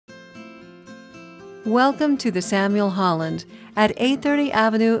Welcome to the Samuel-Holland at 830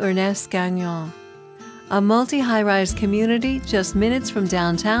 Avenue Ernest-Gagnon, a multi-high-rise community just minutes from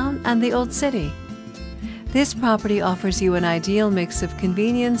downtown and the Old City. This property offers you an ideal mix of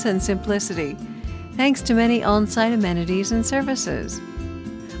convenience and simplicity, thanks to many on-site amenities and services.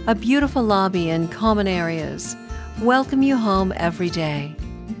 A beautiful lobby and common areas welcome you home every day.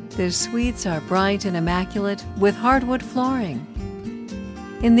 The suites are bright and immaculate with hardwood flooring.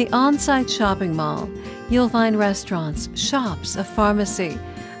 In the on-site shopping mall, you'll find restaurants, shops, a pharmacy,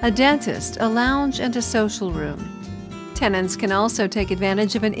 a dentist, a lounge, and a social room. Tenants can also take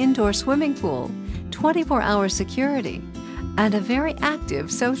advantage of an indoor swimming pool, 24-hour security, and a very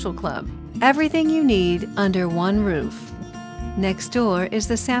active social club. Everything you need under one roof. Next door is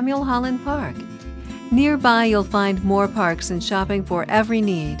the Samuel-Holland Park. Nearby, you'll find more parks and shopping for every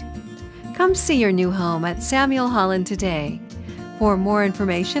need. Come see your new home at Samuel-Holland today. For more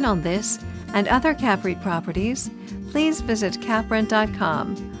information on this and other CapREIT properties, please visit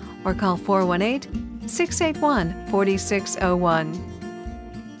caprent.com or call 418-681-4601.